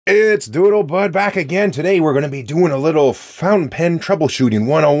It's Doodlebud back again. Today we're going to be doing a little fountain pen troubleshooting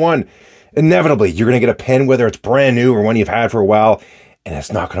 101. Inevitably, you're going to get a pen, whether it's brand new or one you've had for a while, and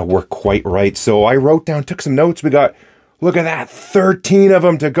it's not going to work quite right. So I took some notes. We got, look at that, 13 of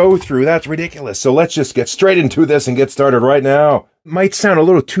them to go through. That's ridiculous. So let's just get straight into this and get started right now. Might sound a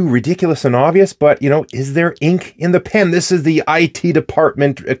little too ridiculous and obvious, but, is there ink in the pen? This is the IT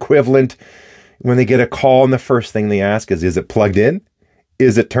department equivalent. When they get a call, and the first thing they ask is it plugged in?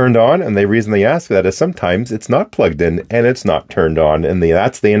 Is it turned on? And the reason they ask that is sometimes it's not plugged in and it's not turned on. And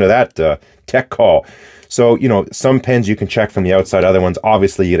that's the end of that tech call. So, some pens you can check from the outside. Other ones,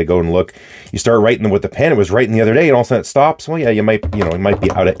 obviously, you got to go and look. You start writing them with the pen. It was writing the other day, and all of a sudden it stops. Well, yeah, it might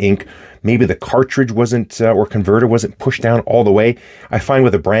be out of ink. Maybe the cartridge wasn't, or converter wasn't pushed down all the way. I find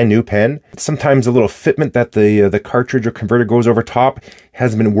with a brand new pen, sometimes a little fitment that the cartridge or converter goes over top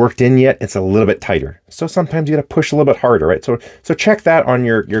hasn't been worked in yet. It's a little bit tighter. So sometimes you got to push a little bit harder, right? So check that on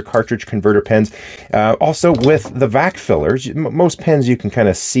your cartridge converter pens. Also with the vac fillers, most pens you can kind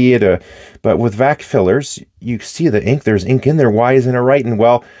of see it, but with vac fillers, you see the ink. There's ink in there. Why isn't it writing?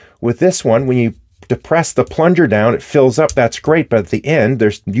 Well, with this one, when you depress the plunger down, it fills up. That's great. But at the end,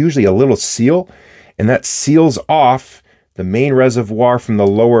 there's usually a little seal, and that seals off the main reservoir from the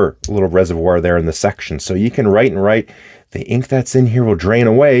lower little reservoir there in the section. So you can write and write. The ink that's in here will drain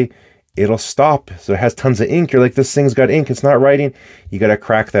away. It'll stop. So it has tons of ink. You're like, this thing's got ink. It's not writing. You got to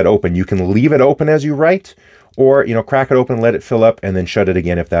crack that open. You can leave it open as you write, or, crack it open, let it fill up, and then shut it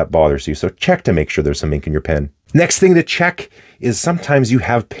again if that bothers you. So check to make sure there's some ink in your pen. Next thing to check is sometimes you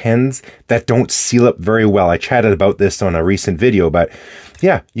have pens that don't seal up very well. I chatted about this on a recent video, but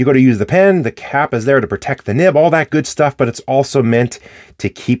yeah, you got to use the pen. The cap is there to protect the nib, all that good stuff, but it's also meant to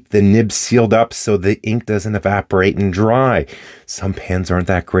keep the nib sealed up so the ink doesn't evaporate and dry. Some pens aren't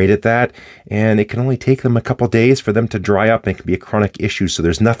that great at that, and it can only take them a couple days for them to dry up, and it can be a chronic issue. So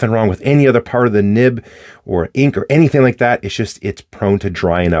there's nothing wrong with any other part of the nib or ink or anything like that. It's just, it's prone to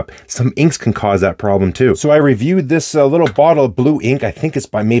drying up. Some inks can cause that problem too. So I reviewed this little bottle of blue ink. I think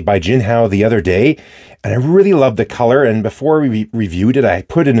it's made by Jinhao the other day, and I really love the color. And before we reviewed it, I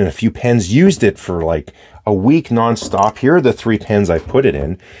put it in a few pens, used it for like a week nonstop. Here are the 3 pens I put it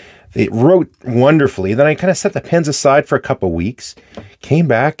in. It wrote wonderfully. Then I kind of set the pens aside for a couple weeks, came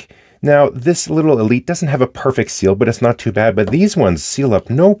back. Now, this little Elite doesn't have a perfect seal, but it's not too bad. But these ones seal up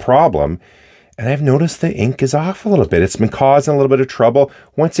no problem. And I've noticed the ink is off a little bit. It's been causing a little bit of trouble.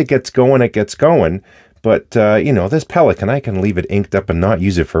 Once it gets going, it gets going. But, this Pelican, I can leave it inked up and not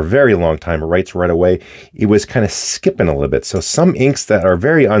use it for a very long time. It writes right away. It was kind of skipping a little bit. So some inks that are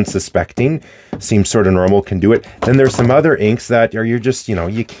very unsuspecting, seem sort of normal, can do it. Then there's some other inks that you're just,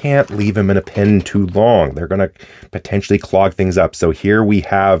 you can't leave them in a pen too long. They're going to potentially clog things up. So here we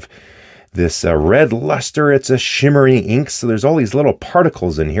have this red luster. It's a shimmering ink. So there's all these little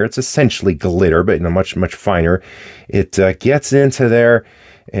particles in here. It's essentially glitter, but much, much finer. It gets into there.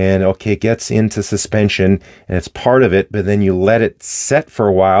 And okay, it gets into suspension, and it's part of it, but then you let it set for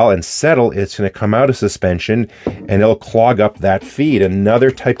a while and settle, it's going to come out of suspension, and it'll clog up that feed. Another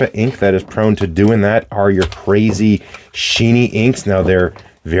type of ink that is prone to doing that are your crazy sheeny inks. Now, they're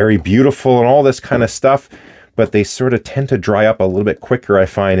very beautiful and all this kind of stuff, but they sort of tend to dry up a little bit quicker, I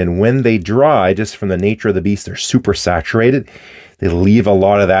find. And when they dry, just from the nature of the beast, they're super saturated. They leave a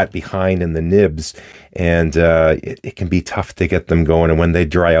lot of that behind in the nibs, and it can be tough to get them going. And when they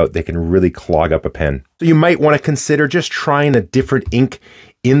dry out, they can really clog up a pen. So you might want to consider just trying a different ink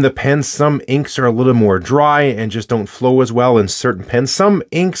in the pen. Some inks are a little more dry and just don't flow as well in certain pens. Some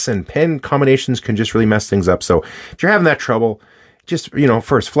inks and pen combinations can just really mess things up. So if you're having that trouble, just,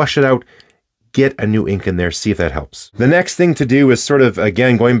 first flush it out. Get a new ink in there, see if that helps. The next thing to do is sort of,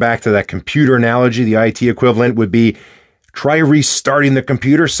 again, going back to that computer analogy, the IT equivalent would be try restarting the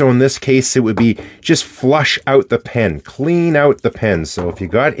computer. So in this case, it would be just flush out the pen, clean out the pen. So if you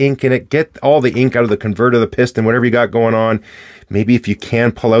got ink in it, get all the ink out of the converter, the piston, whatever you got going on. Maybe if you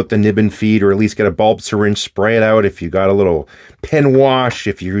can, pull out the nib and feed, or at least get a bulb syringe, spray it out. If you got a little pen wash,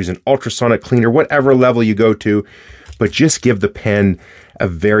 if you're using ultrasonic cleaner, whatever level you go to, but just give the pen a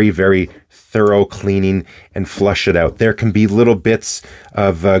very, very thorough cleaning and flush it out. There can be little bits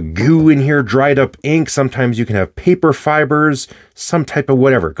of goo in here, dried up ink. Sometimes you can have paper fibers, some type of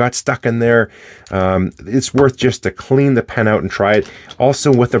whatever got stuck in there. It's worth just to clean the pen out and try it.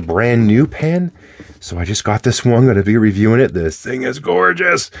 Also with a brand new pen. So I just got this one, going to be reviewing it. This thing is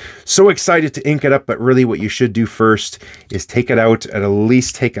gorgeous. So excited to ink it up, but really what you should do first is take it out, and at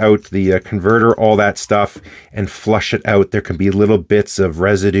least take out the converter, all that stuff, and flush it out. There can be little bits of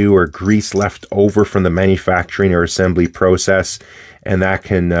residue or grease left over from the manufacturing or assembly process, and that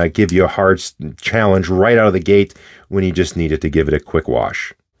can give you a hard challenge right out of the gate when you just needed to give it a quick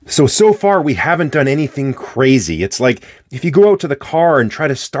wash. So far we haven't done anything crazy. It's like if you go out to the car and try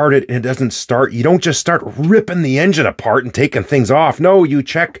to start it and it doesn't start, you don't just start ripping the engine apart and taking things off. No, you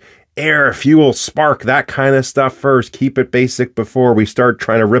check air, fuel, spark, that kind of stuff first. Keep it basic before we start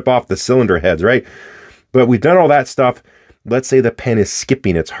trying to rip off the cylinder heads, right? But we've done all that stuff. Let's say the pen is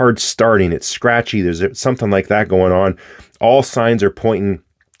skipping, it's hard starting, it's scratchy, there's something like that going on. All signs are pointing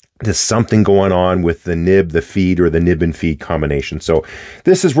to something going on with the nib, the feed, or the nib and feed combination. So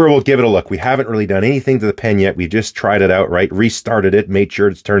this is where we'll give it a look. We haven't really done anything to the pen yet. We just tried it out, right? Restarted it, made sure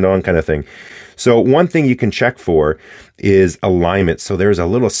it's turned on kind of thing. So one thing you can check for is alignment. So there's a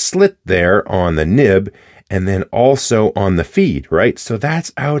little slit there on the nib and then also on the feed, right? So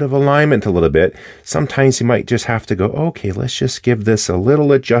that's out of alignment a little bit. Sometimes you might just have to go, okay, let's just give this a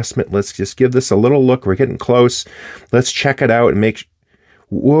little adjustment. Let's just give this a little look. We're getting close. Let's check it out and make sure.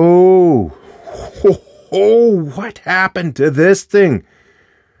 Whoa. Oh, what happened to this thing?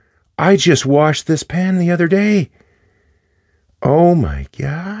 I just washed this pen the other day. Oh my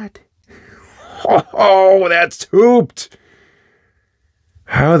God. Oh, that's hooped.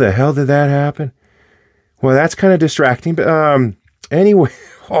 How the hell did that happen? Well, that's kind of distracting, but anyway,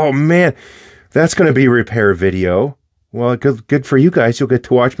 oh man, that's going to be a repair video. Well, good for you guys. You'll get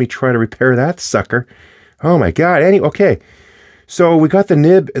to watch me try to repair that sucker. Oh my God. Anyway, okay. So we got the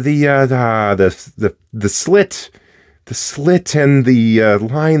nib, the slit and the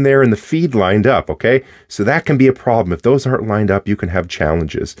line there and the feed lined up, okay? So that can be a problem. If those aren't lined up, you can have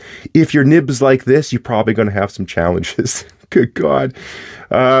challenges. If your nib's like this, you're probably going to have some challenges. Good God.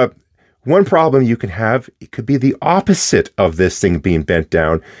 One problem you can have, it could be the opposite of this thing being bent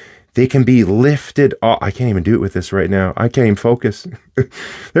down. They can be lifted. Oh, I can't even do it with this right now. I can't even focus.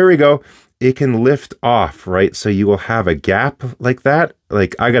 There we go. It can lift off, right? So you will have a gap like that.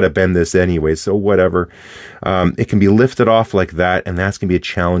 Like, I got to bend this anyway, so whatever. It can be lifted off like that, and that's going to be a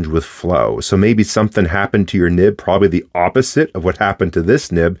challenge with flow. So maybe something happened to your nib, probably the opposite of what happened to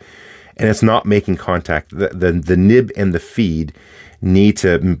this nib, and it's not making contact. The nib and the feed need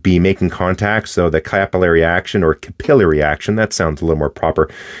to be making contact, so the capillary action or capillary action, that sounds a little more proper,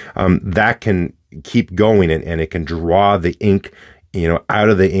 that can keep going, and it can draw the ink, you know, out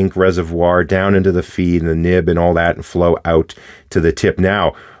of the ink reservoir down into the feed and the nib and all that and flow out to the tip.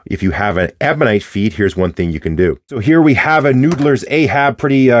 Now, if you have an ebonite feed, here's one thing you can do. So here we have a Noodler's Ahab,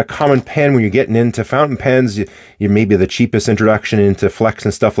 pretty common pen when you're getting into fountain pens. You maybe the cheapest introduction into flex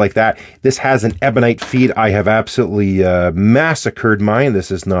and stuff like that. This has an ebonite feed. I have absolutely massacred mine.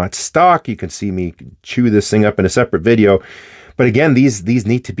 This is not stock. You can see me chew this thing up in a separate video. But again, these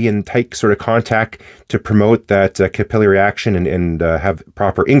need to be in tight sort of contact to promote that capillary action and have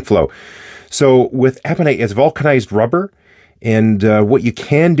proper ink flow. So with ebonite, it's vulcanized rubber. And what you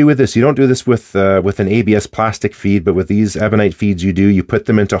can do with this, you don't do this with an ABS plastic feed, but with these ebonite feeds you do, you put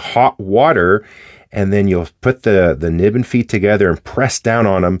them into hot water, and then you'll put the nib and feed together and press down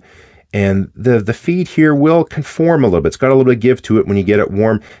on them. And the feed here will conform a little bit. It's got a little bit of give to it when you get it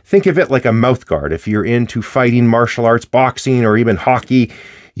warm. Think of it like a mouth guard. If you're into fighting, martial arts, boxing, or even hockey,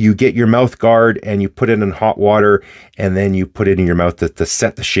 you get your mouth guard and you put it in hot water, and then you put it in your mouth to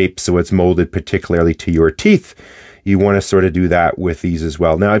set the shape so it's molded particularly to your teeth. You want to sort of do that with these as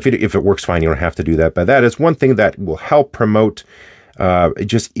well. Now, if it works fine, you don't have to do that. But that is one thing that will help promote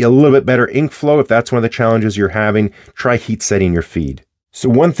just a little bit better ink flow. If that's one of the challenges you're having, try heat setting your feed. So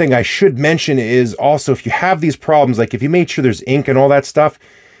one thing I should mention is also, if you have these problems, like if you made sure there's ink and all that stuff,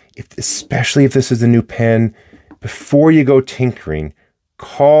 especially if this is a new pen, before you go tinkering,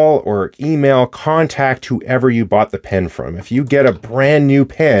 call or email, contact whoever you bought the pen from. If you get a brand new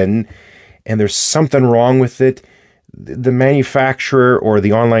pen and there's something wrong with it, the manufacturer or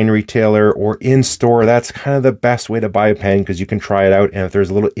the online retailer or in-store, that's kind of the best way to buy a pen, because you can try it out, and if there's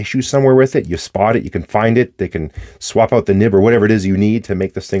a little issue somewhere with it, you spot it, you can find it, they can swap out the nib or whatever it is you need to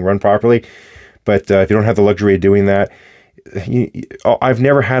make this thing run properly. But if you don't have the luxury of doing that, I've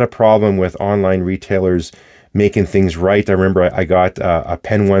never had a problem with online retailers making things right. I remember I got a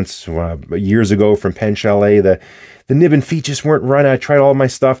pen once years ago from Pen Chalet. The nib and feet just weren't run. I tried all my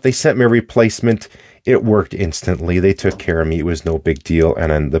stuff. They sent me a replacement. It worked instantly. They took care of me. It was no big deal.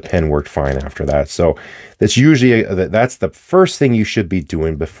 And then the pen worked fine after that. So that's usually, that's the first thing you should be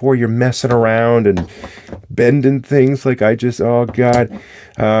doing before you're messing around and bending things like I just, oh God.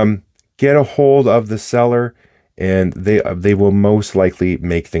 Get a hold of the seller, and they will most likely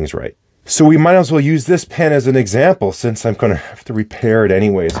make things right. So we might as well use this pen as an example, since I'm going to have to repair it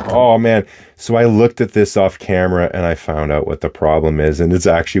anyways. Oh man. So I looked at this off camera and I found out what the problem is, and it's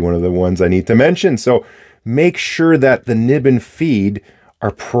actually one of the ones I need to mention. So make sure that the nib and feed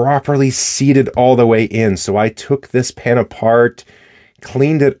are properly seated all the way in. So I took this pen apart,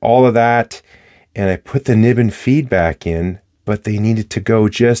 cleaned it, all of that, and I put the nib and feed back in, but they needed to go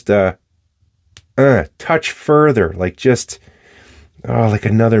just a touch further, like just like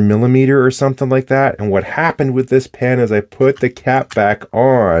another millimeter or something like that. And what happened with this pen is I put the cap back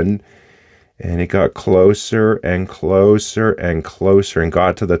on, and it got closer and closer and closer and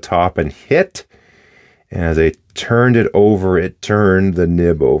got to the top and hit. And as I turned it over, it turned the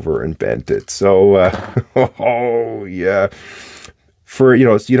nib over and bent it. So, oh yeah. For, you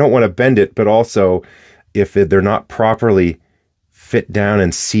know, so you don't want to bend it, but also if they're not properly fit down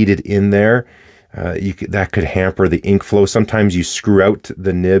and seated in there, that could hamper the ink flow. Sometimes you screw out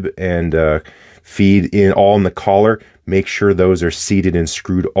the nib and feed in all in the collar. Make sure those are seated and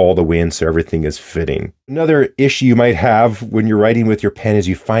screwed all the way in so everything is fitting. Another issue you might have when you're writing with your pen is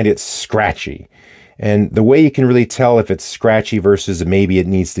you find it scratchy. And the way you can really tell if it's scratchy versus maybe it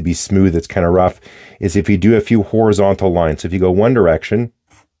needs to be smooth, it's kind of rough, is if you do a few horizontal lines. So if you go one direction,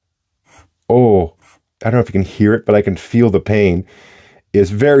 oh, I don't know if you can hear it, but I can feel the pain.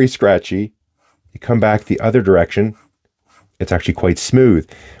 It's very scratchy. You come back the other direction, it's actually quite smooth.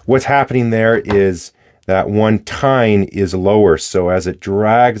 What's happening there is that one tine is lower, so as it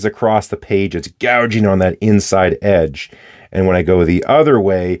drags across the page, it's gouging on that inside edge. And when I go the other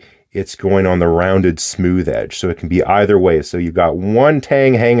way, it's going on the rounded smooth edge. So it can be either way. So you've got one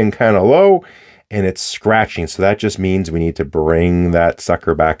tang hanging kind of low and it's scratching. So that just means we need to bring that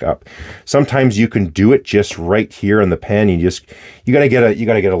sucker back up. Sometimes you can do it just right here in the pen. You gotta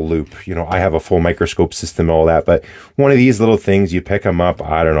get a loop. You know, I have a full microscope system, all that, but one of these little things, you pick them up,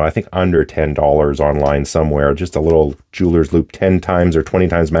 I don't know, I think under $10 online somewhere, just a little jeweler's loop, 10 times or 20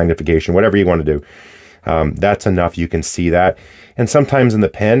 times magnification, whatever you want to do. That's enough. You can see that. And sometimes in the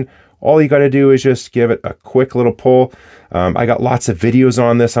pen, all you got to do is just give it a quick little pull. I got lots of videos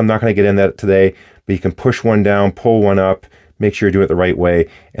on this. I'm not going to get into that today, but you can push one down, pull one up, make sure you do it the right way.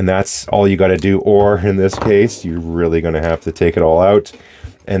 And that's all you got to do. Or in this case, you're really going to have to take it all out.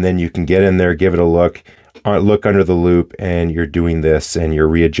 And then you can get in there, give it a look under the loop, and you're doing this and you're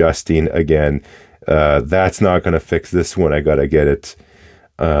readjusting again. That's not going to fix this one. I got to get it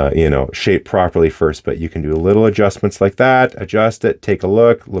you know, shaped properly first, but you can do little adjustments like that, adjust it, take a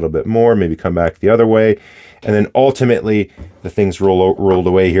look, a little bit more, maybe come back the other way. And then ultimately the thing's rolled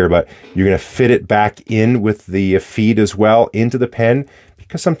away here, but you're going to fit it back in with the feed as well into the pen,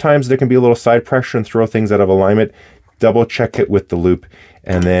 because sometimes there can be a little side pressure and throw things out of alignment. Double check it with the loop,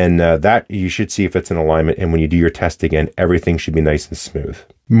 and then that you should see if it's in alignment. And when you do your test again, everything should be nice and smooth.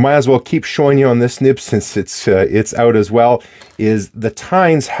 Might as well keep showing you on this nib since it's out as well, is the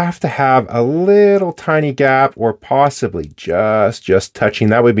tines have to have a little tiny gap, or possibly just touching.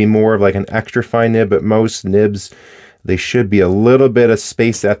 That would be more of like an extra fine nib, but most nibs, they should be a little bit of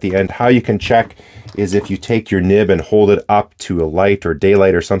space at the end. How you can check is if you take your nib and hold it up to a light or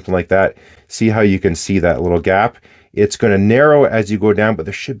daylight or something like that. See how you can see that little gap? It's going to narrow as you go down, but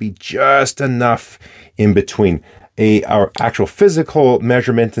there should be just enough in between. Our actual physical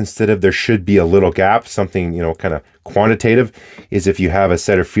measurement, instead of there should be a little gap, something, you know, kind of quantitative, is if you have a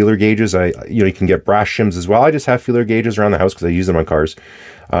set of feeler gauges. You can get brass shims as well. I just have feeler gauges around the house because I use them on cars.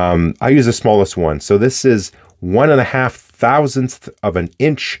 I use the smallest one. So this is 1.5 thousandths of an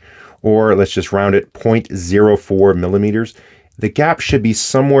inch, or let's just round it, 0.04 millimeters. The gap should be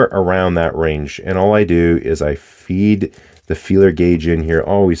somewhere around that range. And all I do is I feed the feeler gauge in here,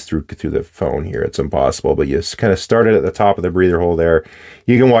 always through the phone here. It's impossible, but you just kind of start it at the top of the breather hole there.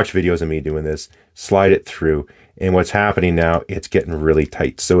 You can watch videos of me doing this, slide it through, and what's happening now, it's getting really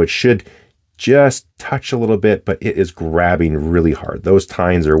tight. So it should just touch a little bit, but it is grabbing really hard. Those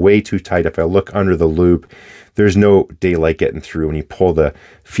tines are way too tight. If I look under the loop, there's no daylight getting through. When you pull the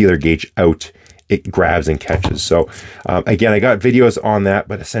feeler gauge out, it grabs and catches. So again, I got videos on that,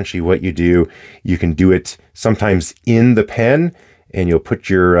 but essentially what you do, you can do it sometimes in the pen, and you'll put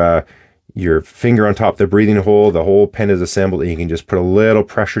your finger on top of the breathing hole. The whole pen is assembled, and you can just put a little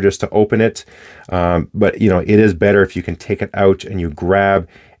pressure just to open it. But you know, it is better if you can take it out and you grab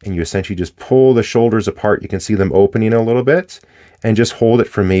and you essentially just pull the shoulders apart. You can see them opening a little bit, and just hold it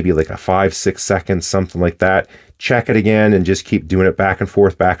for maybe like a 5-6 seconds, something like that. Check it again and just keep doing it back and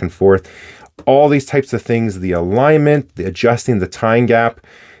forth, back and forth. All these types of things, the alignment, the adjusting the tine gap,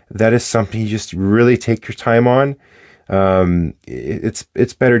 that is something you just really take your time on.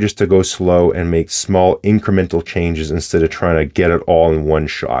 It's better just to go slow and make small incremental changes instead of trying to get it all in one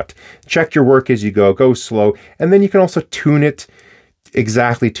shot. Check your work as you go slow, and then you can also tune it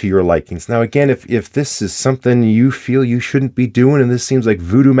exactly to your likings. Now again, if this is something you feel you shouldn't be doing and this seems like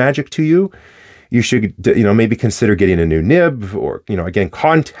voodoo magic to you, you should, you know, maybe consider getting a new nib, or, you know, again,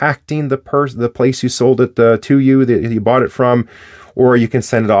 contacting the place who sold it to you, that you bought it from, or you can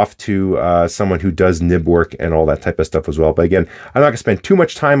send it off to someone who does nib work and all that type of stuff as well. But again, I'm not going to spend too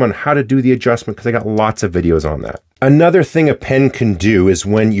much time on how to do the adjustment because I got lots of videos on that. Another thing a pen can do is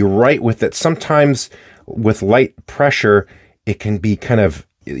when you write with it, sometimes with light pressure, it can be kind of,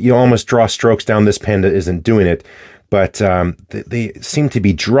 you almost draw strokes down. This pen isn't doing it, but they seem to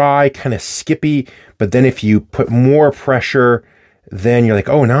be dry, kind of skippy. But then if you put more pressure, then you're like,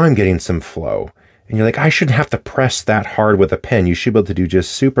 oh, now I'm getting some flow. And you're like, I shouldn't have to press that hard with a pen. You should be able to do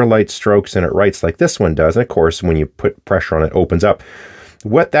just super light strokes and it writes like this one does. And of course, when you put pressure on it, it opens up.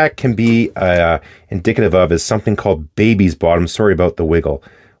 What that can be indicative of is something called baby's bottom. Sorry about the wiggle.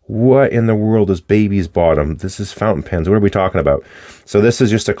 What in the world is baby's bottom? This is fountain pens. What are we talking about? So this is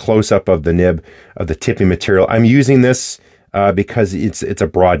just a close-up of the nib, of the tipping material. I'm using this because it's a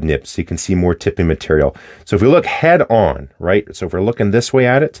broad nib, so you can see more tipping material. So if we look head on, right? So if we're looking this way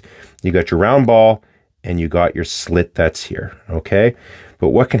at it, you got your round ball and you got your slit that's here, okay? But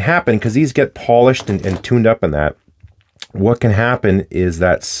what can happen, because these get polished and tuned up in that, what can happen is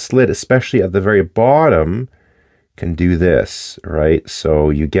that slit, especially at the very bottom, can do this, right? So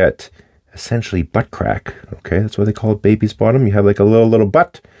you get essentially butt crack, okay? That's why they call it baby's bottom. You have like a little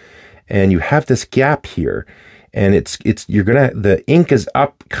butt and you have this gap here, and the ink is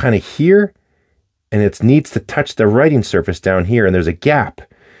up kind of here and it needs to touch the writing surface down here, and there's a gap.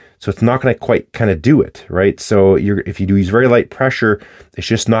 So it's not going to quite kind of do it, right? So if you do use very light pressure, it's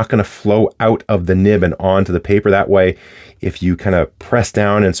just not going to flow out of the nib and onto the paper. That way, if you kind of press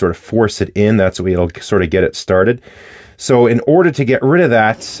down and sort of force it in, that's the way it'll sort of get it started. So in order to get rid of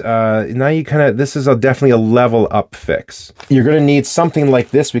that, now this is definitely a level up fix. You're going to need something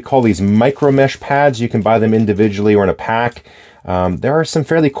like this. We call these micro mesh pads. You can buy them individually or in a pack. There are some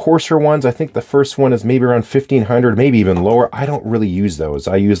fairly coarser ones. I think the first one is maybe around 1,500, maybe even lower. I don't really use those.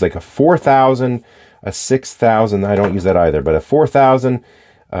 I use like a 4,000, a 6,000. I don't use that either, but a 4,000,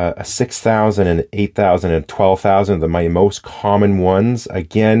 a 6,000, and 8,000, and 12,000 are my most common ones.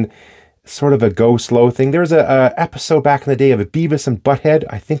 Again, sort of a go slow thing. There's a episode back in the day of a Beavis and Butthead.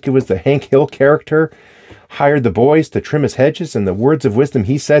 I think it was the Hank Hill character hired the boys to trim his hedges, and the words of wisdom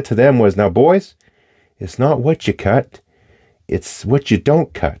he said to them was, "Now, boys, it's not what you cut, it's what you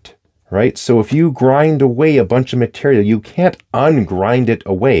don't cut," right? So if you grind away a bunch of material, you can't ungrind it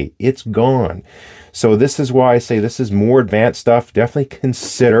away. It's gone. So this is why I say this is more advanced stuff. Definitely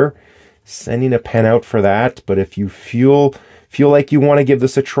consider sending a pen out for that. But if you feel like you want to give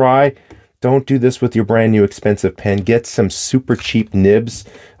this a try, don't do this with your brand new expensive pen. Get some super cheap nibs.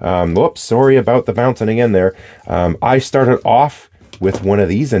 Whoops, sorry about the bouncing again there. I started off with one of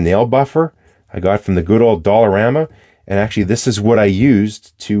these, a nail buffer I got from the good old Dollarama. And actually, this is what I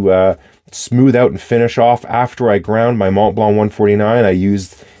used to smooth out and finish off after I ground my Mont Blanc 149. I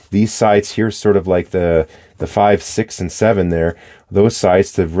used these sides here, sort of like the 5, 6, and 7 there. Those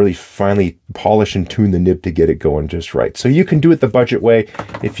sides to really finally polish and tune the nib to get it going just right. So you can do it the budget way.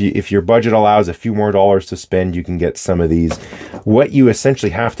 If your budget allows a few more dollars to spend, you can get some of these. What you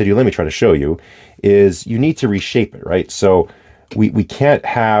essentially have to do, let me try to show you, is you need to reshape it, right? So we can't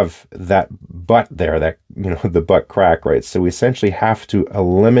have that butt there, that, the butt crack, right? So we essentially have to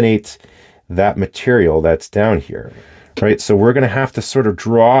eliminate that material that's down here, right? So we're going to have to sort of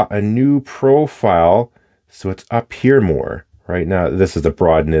draw a new profile so it's up here more. Right now, this is a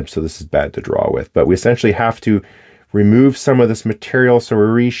broad nib, so this is bad to draw with. But we essentially have to remove some of this material, so we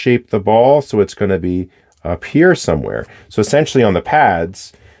reshape the ball so it's going to be up here somewhere. So essentially on the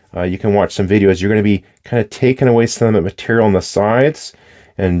pads, you can watch some videos. You're going to be kind of taking away some of the material on the sides,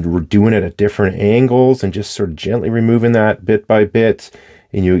 and we're doing it at different angles and just sort of gently removing that bit by bit.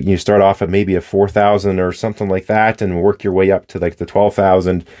 And you start off at maybe a 4,000 or something like that and work your way up to like the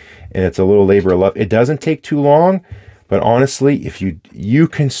 12,000. And it's a little labor of love. It doesn't take too long. But honestly, if you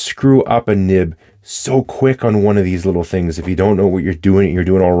can screw up a nib so quick on one of these little things, if you don't know what you're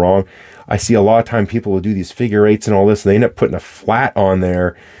doing all wrong. I see a lot of time people will do these figure eights and all this, and they end up putting a flat on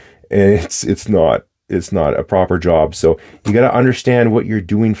there, and it's not a proper job. So you got to understand what you're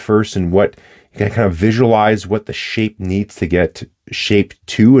doing first, and what you got to kind of visualize what the shape needs to get shaped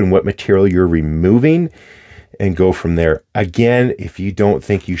to, and what material you're removing, and go from there. Again, if you don't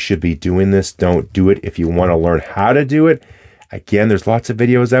think you should be doing this, don't do it. If you want to learn how to do it, again, there's lots of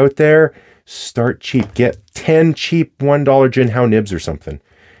videos out there. Start cheap. Get 10 cheap $1 Jinhao nibs or something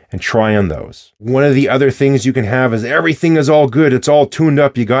and try on those. One of the other things you can have is everything is all good. It's all tuned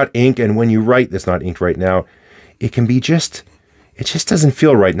up. You got ink, and when you write, it's not inked right now. It can be it just doesn't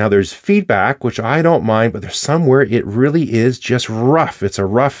feel right. Now, there's feedback, which I don't mind, but there's somewhere it really is just rough. It's a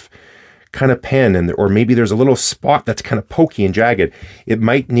rough kind of pen, and or maybe there's a little spot that's kind of pokey and jagged, it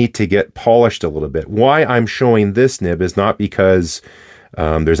might need to get polished a little bit. Why I'm showing this nib is not because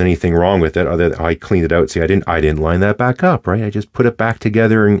there's anything wrong with it, other than I cleaned it out. See, I didn't line that back up, right? I just put it back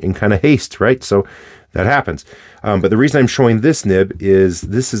together in kind of haste, right? So that happens. But the reason I'm showing this nib is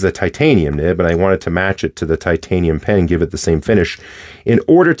this is a titanium nib, and I wanted to match it to the titanium pen and give it the same finish. In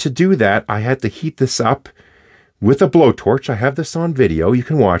order to do that, I had to heat this up with a blowtorch. I have this on video. You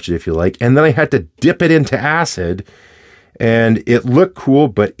can watch it if you like. And then I had to dip it into acid, and it looked cool,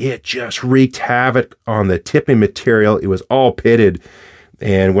 but it just wreaked havoc on the tipping material. It was all pitted.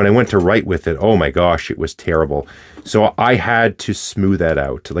 And when I went to write with it, oh my gosh, it was terrible. So I had to smooth that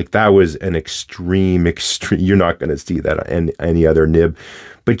out. Like, that was an extreme. You're not going to see that on any other nib.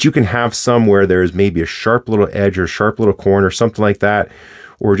 But you can have some where there's maybe a sharp little edge or sharp little corner, something like that,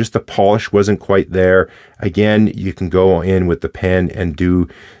 or just the polish wasn't quite there. Again, you can go in with the pen and do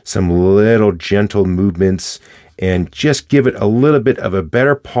some little gentle movements and just give it a little bit of a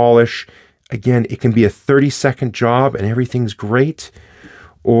better polish. Again, it can be a 30-second job and everything's great.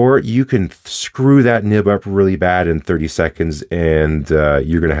 Or you can screw that nib up really bad in 30 seconds and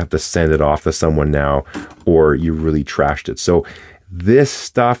you're going to have to send it off to someone now, or you really trashed it. So this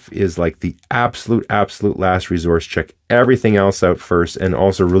stuff is like the absolute last resource. Check everything else out first, and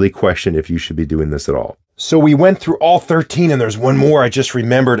also really question if you should be doing this at all. So we went through all 13, and there's one more I just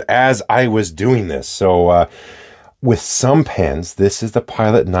remembered as I was doing this. So with some pens, this is the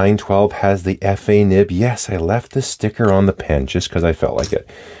Pilot 912, has the FA nib. Yes, I left the sticker on the pen just because I felt like it.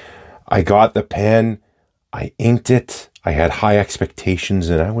 I got the pen, I inked it, I had high expectations,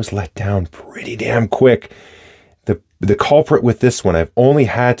 and I was let down pretty damn quick. The culprit with this one, I've only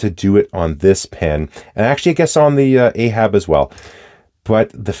had to do it on this pen, and actually I guess on the Ahab as well.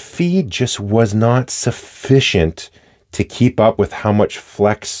 But the feed just was not sufficient to keep up with how much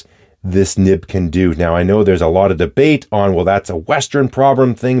flex this nib can do. Now, I know there's a lot of debate on, well, that's a Western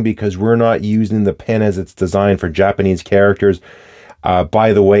problem thing because we're not using the pen as it's designed for Japanese characters.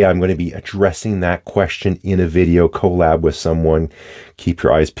 By the way, I'm going to be addressing that question in a video collab with someone. Keep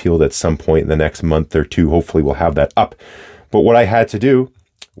your eyes peeled at some point in the next month or two. Hopefully we'll have that up. But what I had to do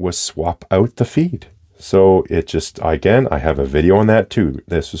was swap out the feed. So it just, again, I have a video on that too.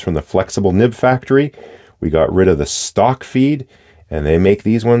 This was from the Flexible Nib Factory. We got rid of the stock feed, and they make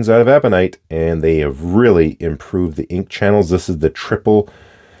these ones out of ebonite, and they have really improved the ink channels. This is the triple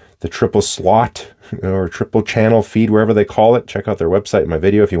slot or triple channel feed, wherever they call it. Check out their website in my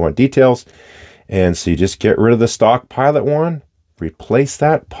video if you want details. And so you just get rid of the stock Pilot one, replace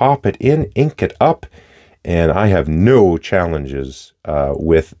that, pop it in, ink it up, and I have no challenges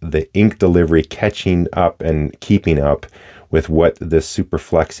with the ink delivery catching up and keeping up with what this Super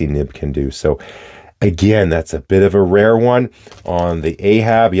Flexi nib can do. So again, that's a bit of a rare one. On the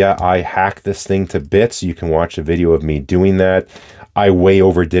Ahab, yeah, I hacked this thing to bits. You can watch a video of me doing that. I way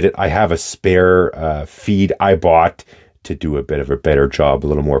overdid it. I have a spare feed I bought to do a bit of a better job, a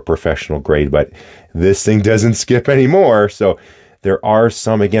little more professional grade, but this thing doesn't skip anymore. So there are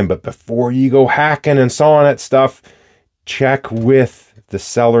some, again, but before you go hacking and sawing at stuff, check with the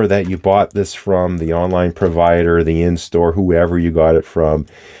seller that you bought this from, the online provider, the in-store, whoever you got it from,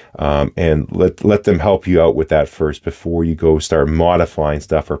 and let them help you out with that first before you go start modifying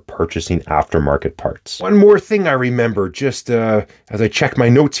stuff or purchasing aftermarket parts. One more thing I remember, just as I check my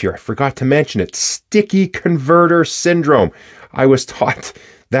notes here, I forgot to mention it, sticky converter syndrome. I was taught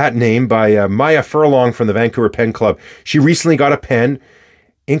that name by Maya Furlong from the Vancouver Pen Club. She recently got a pen,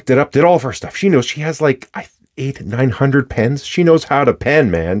 inked it up, did all of her stuff. She knows, she has like 800-900 pens. She knows how to pen,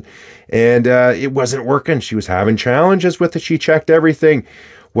 man. And it wasn't working. She was having challenges with it. She checked everything.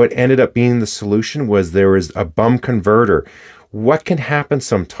 What ended up being the solution was there was a bum converter. What can happen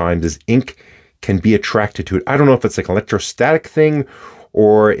sometimes is ink can be attracted to it. I don't know if it's like an electrostatic thing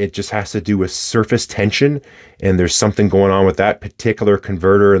or it just has to do with surface tension, and there's something going on with that particular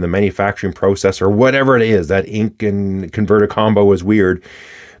converter in the manufacturing process, or whatever it is. That ink and converter combo is weird,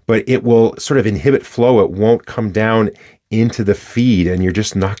 but it will sort of inhibit flow. It won't come down into the feed, and you're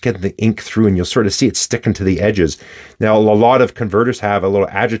just not getting the ink through, and you'll sort of see it sticking to the edges. Now, a lot of converters have a little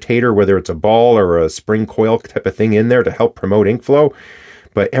agitator, whether it's a ball or a spring coil type of thing in there to help promote ink flow.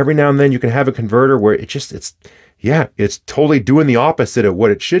 But every now and then you can have a converter where it's totally doing the opposite of what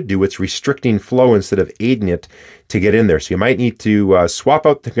it should do. It's restricting flow instead of aiding it to get in there. So you might need to swap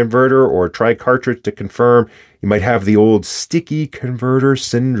out the converter or try cartridge to confirm. You might have the old sticky converter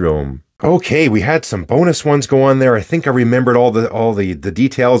syndrome. Okay, we had some bonus ones go on there. I think I remembered all the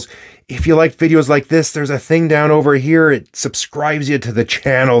details. If you like videos like this, there's a thing down over here. It subscribes you to the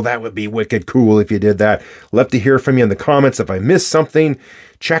channel. That would be wicked cool if you did that. Love to hear from you in the comments. If I missed something,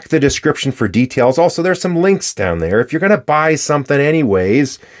 check the description for details. Also, there's some links down there. If you're going to buy something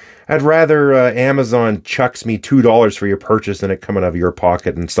anyways, I'd rather Amazon chucks me $2 for your purchase than it coming out of your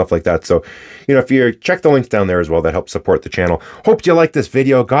pocket and stuff like that. So, if you check the links down there as well, that helps support the channel. Hope you like this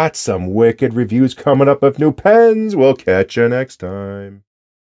video. Got some wicked reviews coming up of new pens. We'll catch you next time.